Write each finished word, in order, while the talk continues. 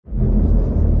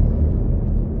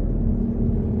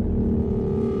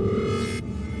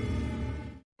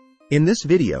In this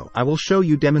video, I will show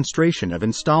you demonstration of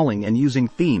installing and using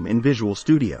theme in Visual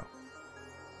Studio.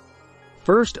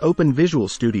 First, open Visual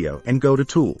Studio and go to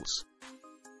Tools.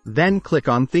 Then click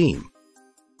on Theme.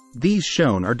 These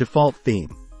shown are default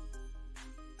theme.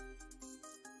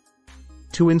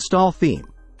 To install theme,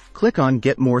 click on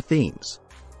Get More Themes.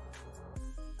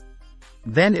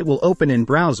 Then it will open in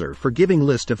browser for giving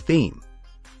list of theme.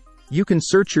 You can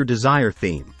search your desired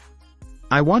theme.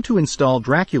 I want to install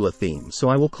Dracula theme, so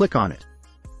I will click on it.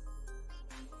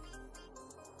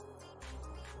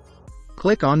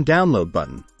 Click on Download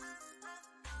button.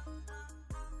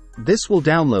 This will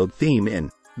download theme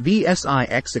in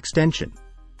VSIX extension.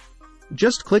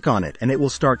 Just click on it and it will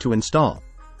start to install.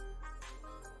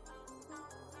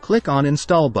 Click on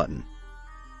Install button.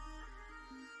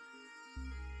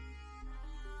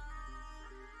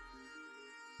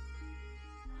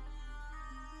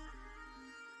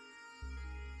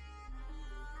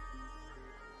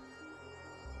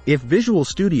 If Visual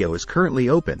Studio is currently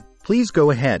open, please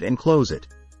go ahead and close it.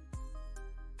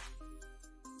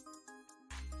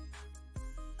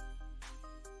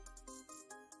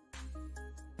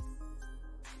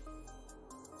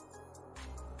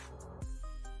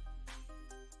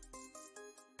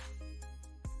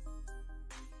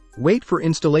 Wait for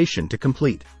installation to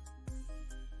complete.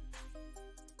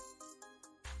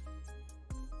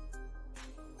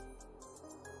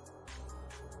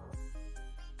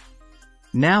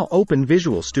 Now open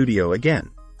Visual Studio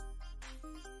again.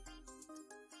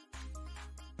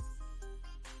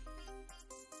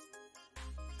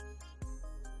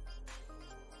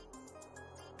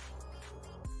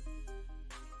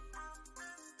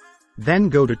 Then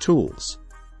go to Tools.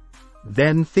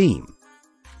 Then Theme.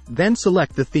 Then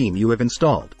select the theme you have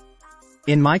installed.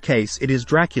 In my case, it is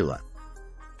Dracula.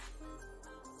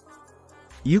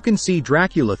 You can see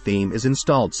Dracula theme is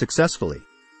installed successfully.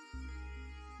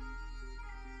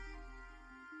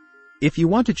 If you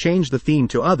want to change the theme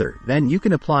to other, then you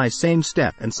can apply same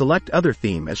step and select other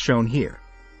theme as shown here.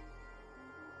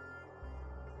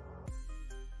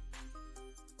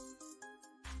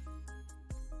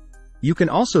 You can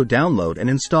also download and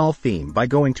install theme by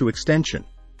going to Extension.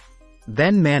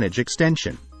 Then Manage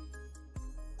Extension.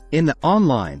 In the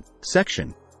Online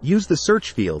section, use the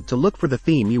search field to look for the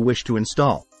theme you wish to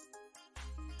install.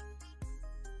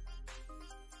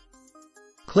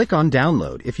 Click on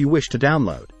Download if you wish to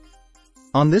download.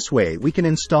 On this way we can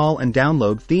install and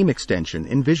download theme extension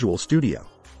in Visual Studio.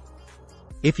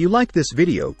 If you like this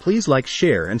video, please like,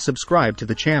 share and subscribe to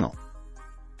the channel.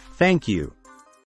 Thank you.